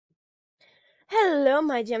Hello,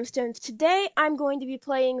 my gemstones. Today I'm going to be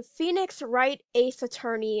playing Phoenix Wright Ace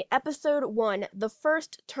Attorney, Episode 1, The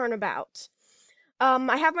First Turnabout.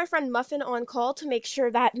 I have my friend Muffin on call to make sure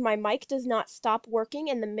that my mic does not stop working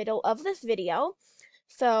in the middle of this video.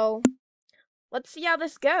 So, let's see how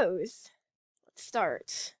this goes. Let's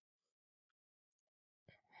start.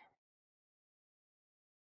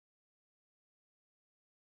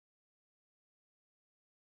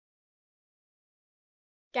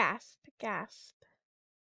 Gasp, gasp.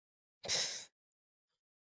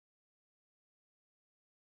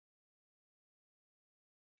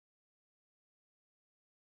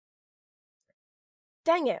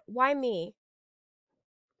 Dang it, why me?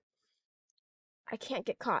 I can't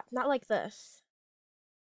get caught. Not like this.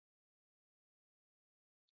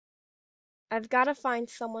 I've got to find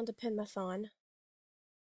someone to pin this on.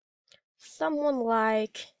 Someone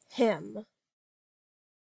like him.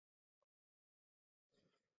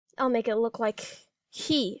 I'll make it look like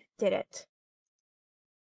he did it.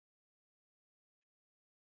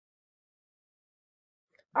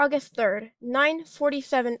 August 3rd,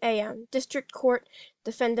 9:47 a.m. District Court,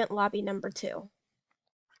 Defendant Lobby Number 2.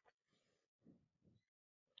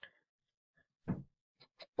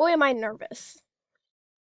 Boy, am I nervous.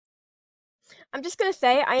 I'm just gonna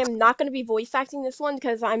say I am not gonna be voice acting this one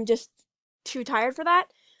because I'm just too tired for that.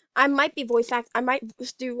 I might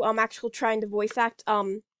do actual trying to voice act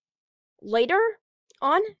later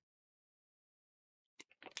on.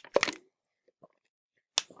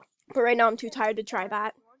 But right now I'm too tired to try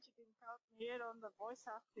that.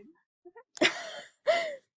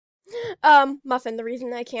 Muffin, the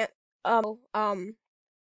reason I can't a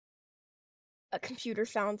computer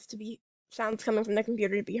sounds coming from the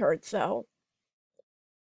computer to be heard, so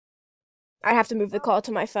I have to move the call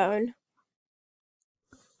to my phone.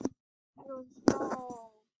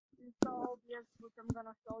 Which I'm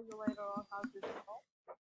gonna show you later on how to do.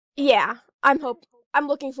 Yeah, I'm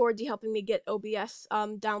looking forward to helping me get OBS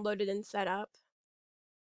downloaded and set up.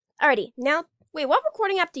 Alrighty, now wait, what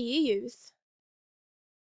recording app do you use?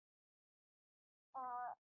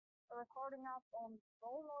 A recording app on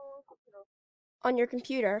phone or computer? On your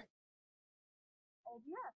computer.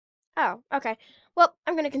 OBS. Oh, okay. Well,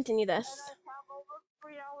 I'm gonna continue this. And I have over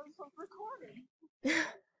 3 hours of recording.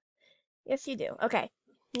 Yes, you do. Okay.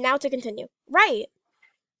 Now to continue. Right.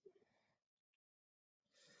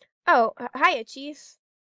 Oh, hiya, Chief.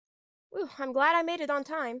 Ooh, I'm glad I made it on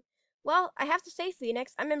time. Well, I have to say,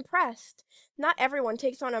 Phoenix, I'm impressed. Not everyone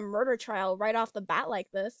takes on a murder trial right off the bat like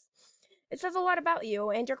this. It says a lot about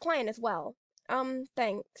you and your client as well.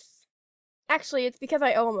 Thanks. Actually, it's because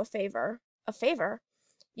I owe him a favor. A favor?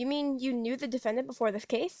 You mean you knew the defendant before this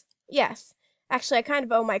case? Yes. Actually, I kind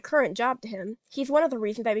of owe my current job to him. He's one of the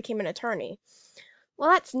reasons I became an attorney. Well,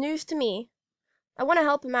 that's news to me. I want to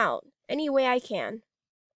help him out any way I can.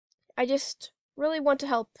 I just really want to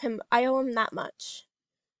help him. I owe him that much.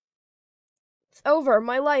 It's over.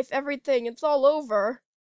 My life, everything. It's all over.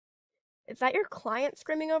 Is that your client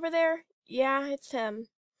screaming over there? Yeah, it's him.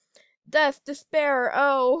 Death, despair.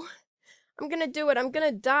 Oh, I'm gonna do it. I'm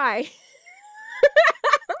gonna die.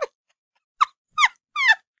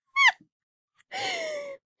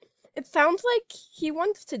 It sounds like he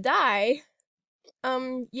wants to die.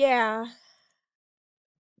 Yeah.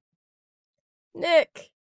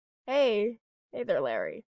 Nick. Hey. Hey there,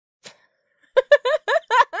 Larry.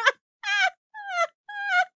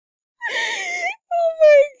 Oh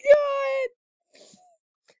my god.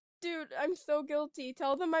 Dude, I'm so guilty.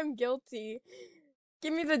 Tell them I'm guilty.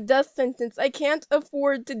 Give me the death sentence. I can't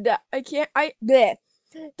afford to die. Bleh.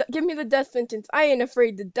 Give me the death sentence. I ain't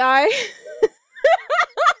afraid to die.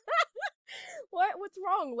 What? What's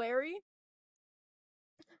wrong, Larry?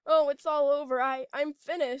 Oh, it's all over. I'm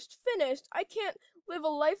finished. Finished. I can't live a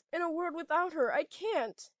life in a world without her. I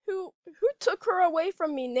can't. Who took her away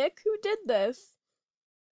from me, Nick? Who did this?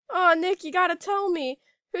 Oh, Nick, you gotta tell me.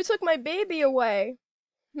 Who took my baby away?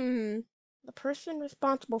 The person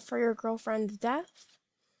responsible for your girlfriend's death?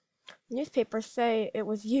 Newspapers say it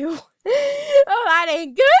was you. Oh, that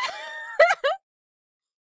ain't good.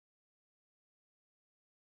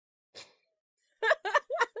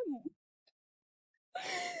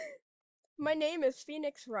 My name is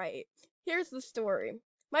Phoenix Wright. Here's the story.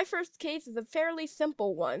 My first case is a fairly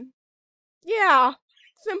simple one. Yeah,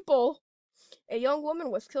 simple. A young woman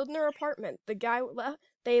was killed in her apartment. The guy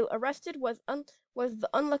they arrested was the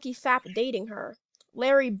unlucky sap dating her.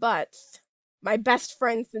 Larry Butts. My best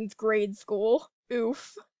friend since grade school.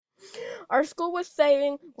 Oof. Our school was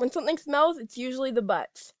saying when something smells, it's usually the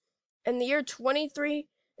Butts. In the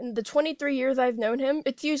 23 years I've known him,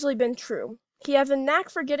 it's usually been true. He has a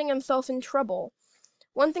knack for getting himself in trouble.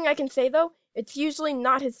 One thing I can say though, It's usually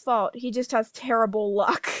not his fault. He just has terrible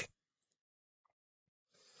luck.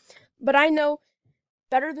 But I know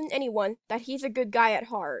better than anyone that he's a good guy at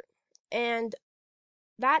heart. And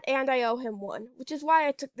I owe him one, which is why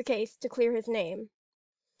I took the case to clear his name.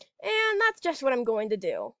 And that's just what I'm going to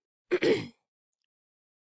do.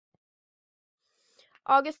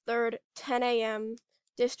 August 3rd, 10 a.m.,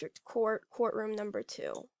 District Court, Courtroom number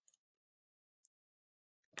 2.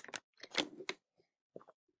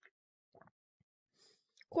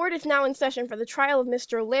 Court is now in session for the trial of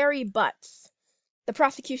Mr. Larry Butts. The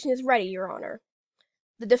prosecution is ready, Your Honor.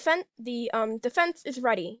 The defense is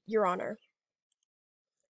ready, Your Honor.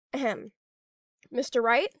 Ahem. Mr.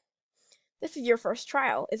 Wright, this is your first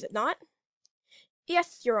trial, is it not?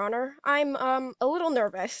 Yes, Your Honor. I'm, a little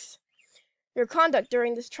nervous. Your conduct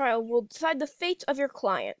during this trial will decide the fate of your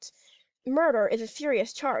client. Murder is a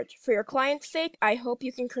serious charge. For your client's sake, I hope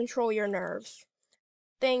you can control your nerves.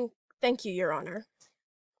 Thank you, Your Honor.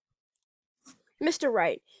 Mr.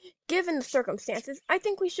 Wright, given the circumstances, I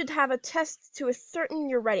think we should have a test to ascertain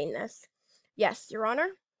your readiness. Yes, Your Honor.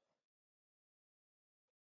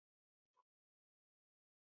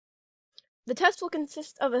 The test will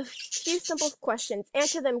consist of a few simple questions.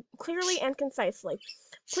 Answer them clearly and concisely.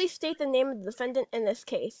 Please state the name of the defendant in this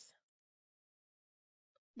case.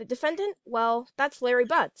 The defendant? Well, that's Larry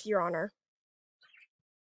Butts, Your Honor.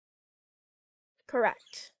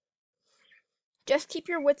 Correct. Just keep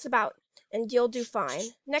your wits about, and you'll do fine.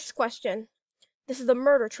 Next question. This is a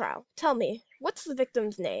murder trial. Tell me, what's the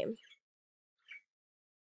victim's name?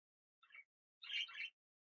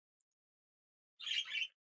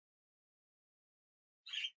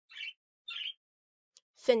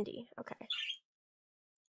 Cindy. Okay.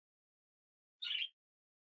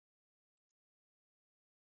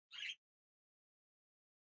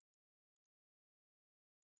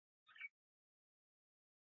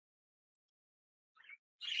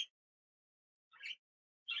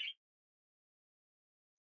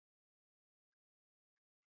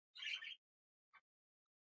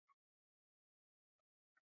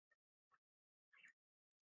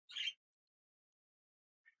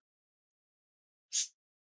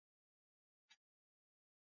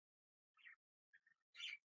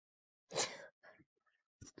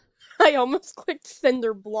 I almost clicked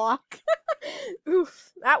cinder block.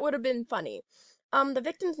 Oof, that would have been funny. The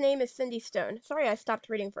victim's name is Cindy Stone. Sorry I stopped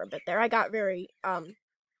reading for a bit there. I got very,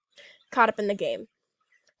 caught up in the game.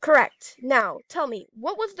 Correct. Now, tell me,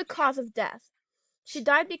 what was the cause of death? She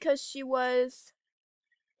died because she was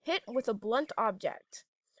hit with a blunt object.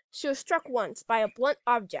 She was struck once by a blunt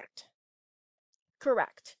object.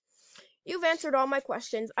 Correct. You've answered all my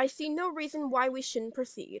questions. I see no reason why we shouldn't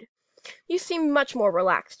proceed. You seem much more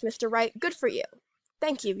relaxed, Mr. Wright. Good for you.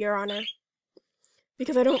 Thank you, Your Honor.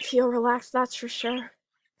 Because I don't feel relaxed, that's for sure.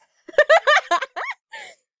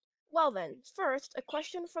 Well then, first, a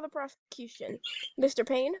question for the prosecution. Mr.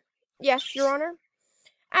 Payne? Yes, Your Honor?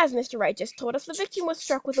 As Mr. Wright just told us, the victim was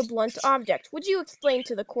struck with a blunt object. Would you explain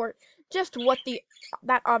to the court just what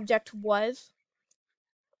that object was?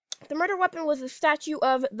 The murder weapon was the statue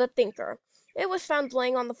of the Thinker. It was found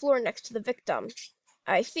laying on the floor next to the victim.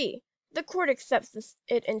 I see. The court accepts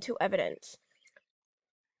it into evidence.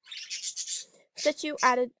 Statue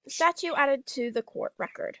added to the court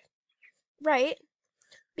record. Right.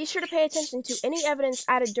 Be sure to pay attention to any evidence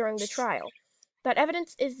added during the trial. That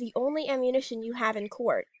evidence is the only ammunition you have in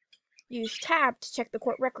court. Use tab to check the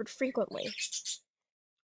court record frequently.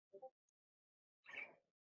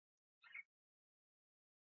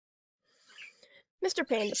 Mr.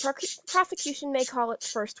 Payne, the prosecution may call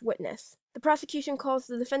its first witness. The prosecution calls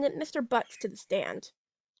the defendant, Mr. Butts, to the stand.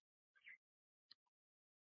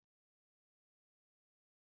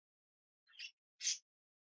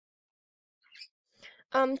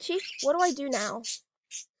 Chief, what do I do now?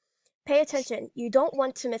 Pay attention. You don't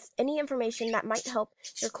want to miss any information that might help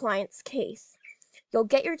your client's case. You'll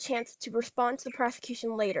get your chance to respond to the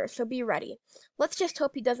prosecution later, so be ready. Let's just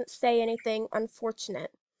hope he doesn't say anything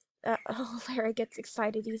unfortunate. Oh, Larry gets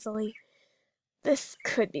excited easily. This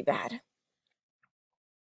could be bad.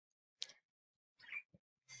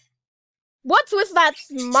 What's with that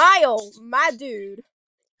smile, my dude?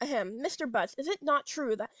 Ahem, Mr. Butts, is it not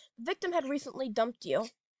true that the victim had recently dumped you?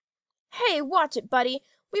 Hey, watch it, buddy.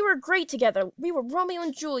 We were great together. We were Romeo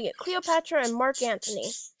and Juliet, Cleopatra and Mark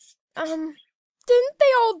Antony. Didn't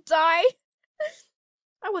they all die?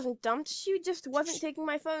 I wasn't dumped. She just wasn't taking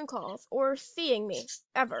my phone calls or seeing me,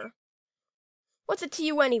 ever. What's it to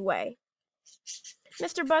you anyway?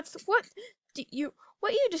 Mr. Butts, what you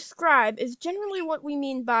describe is generally what we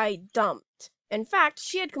mean by dumped. In fact,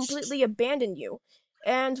 she had completely abandoned you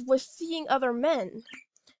and was seeing other men.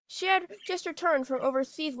 She had just returned from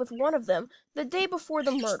overseas with one of them the day before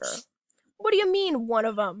the murder. What do you mean, one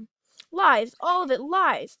of them? Lies, all of it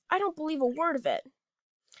lies. I don't believe a word of it.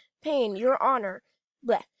 Payne, Your Honor.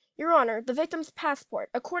 Bleh. Your Honor, the victim's passport.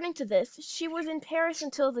 According to this, she was in Paris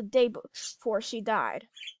until the day before she died.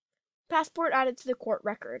 Passport added to the court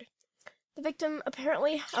record. The victim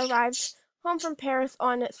apparently arrived home from Paris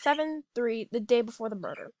on 7/3, the day before the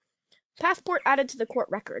murder. Passport added to the court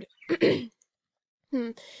record.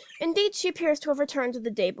 Indeed, she appears to have returned the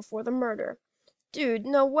day before the murder. Dude,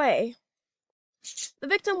 no way. The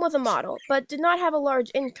victim was a model, but did not have a large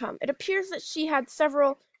income. It appears that she had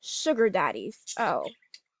several sugar daddies. Oh.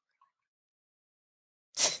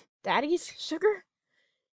 Daddies? Sugar?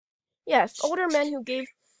 Yes, older men who gave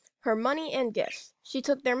her money and gifts. She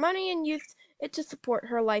took their money and used it to support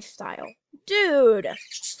her lifestyle. Dude!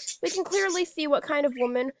 We can clearly see what kind of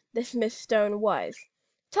woman this Miss Stone was.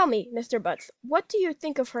 Tell me, Mr. Butts, what do you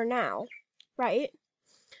think of her now? Right?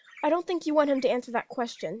 I don't think you want him to answer that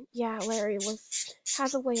question. Yeah, Larry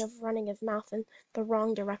has a way of running his mouth in the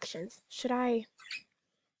wrong directions. Should I?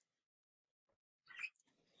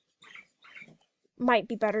 Might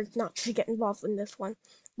be better not to get involved in this one.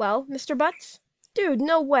 Well, Mr. Butts? Dude,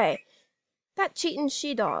 no way. That cheating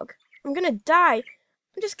she-dog. I'm gonna die.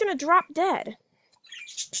 I'm just gonna drop dead.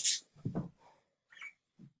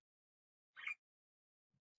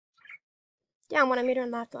 Yeah, when I meet her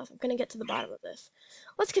in math class, I'm gonna get to the bottom of this.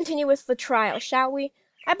 Let's continue with the trial, shall we?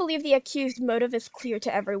 I believe the accused motive is clear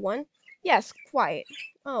to everyone. Yes, quite.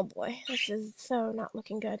 Oh boy, this is so not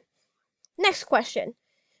looking good. Next question.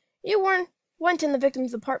 You went in the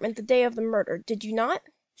victim's apartment the day of the murder, did you not?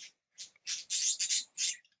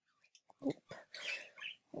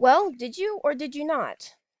 Well, did you or did you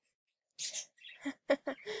not?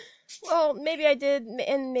 Well, maybe I did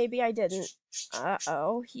and maybe I didn't.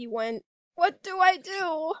 Uh-oh, he went. What do I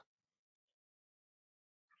do?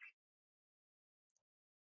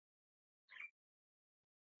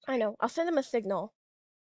 I know, I'll send him a signal.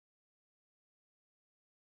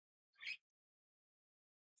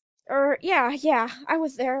 Yeah, I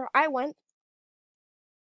was there. I went.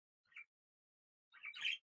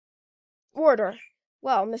 Order.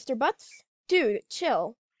 Well, Mr. Butts? Dude,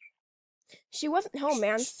 chill. She wasn't home,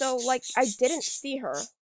 man, so, like, I didn't see her.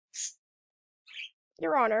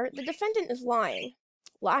 Your Honor, the defendant is lying.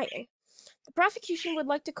 Lying? The prosecution would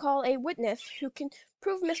like to call a witness who can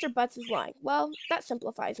prove Mr. Butts is lying. Well, that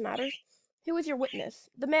simplifies matters. Who is your witness?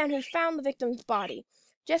 The man who found the victim's body,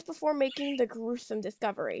 just before making the gruesome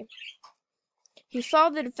discovery. He saw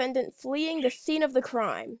the defendant fleeing the scene of the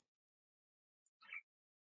crime.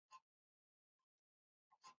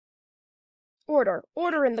 Order.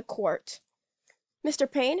 Order in the court. Mr.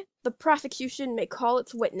 Payne, the prosecution may call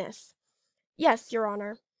its witness. Yes, Your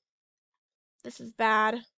Honor. This is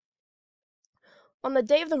bad. On the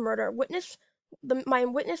day of the murder, my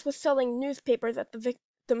witness was selling newspapers at the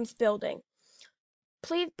victim's building.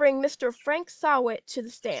 Please bring Mr. Frank Sawit to the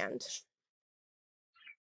stand.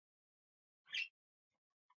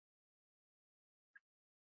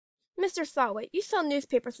 Mr. Sawit, you sell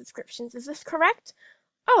newspaper subscriptions, is this correct?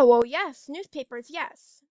 Oh, yes, newspapers,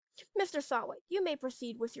 yes. Mr. Sawit, you may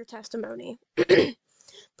proceed with your testimony.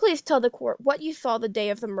 Please tell the court what you saw the day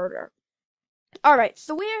of the murder. Alright,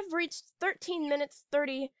 so we have reached 13 minutes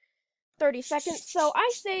 30 seconds, so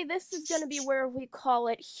I say this is going to be where we call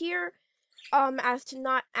it here, as to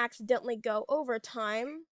not accidentally go over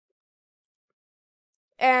time.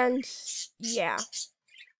 And, yeah. Just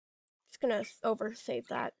gonna oversave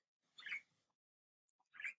that.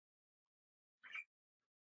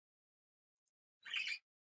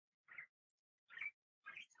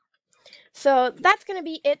 So that's going to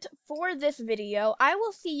be it for this video. I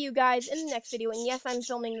will see you guys in the next video. And yes, I'm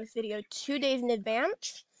filming this video 2 days in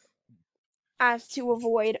advance as to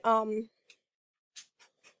avoid,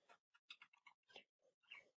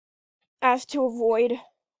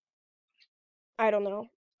 I don't know.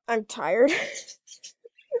 I'm tired.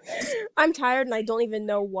 I'm tired and I don't even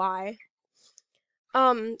know why.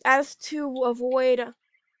 As to avoid,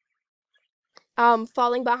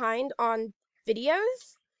 falling behind on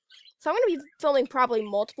videos. So I'm going to be filming probably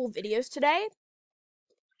multiple videos today.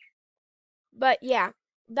 But yeah,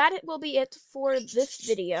 that will be it for this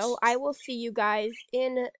video. I will see you guys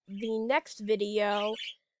in the next video.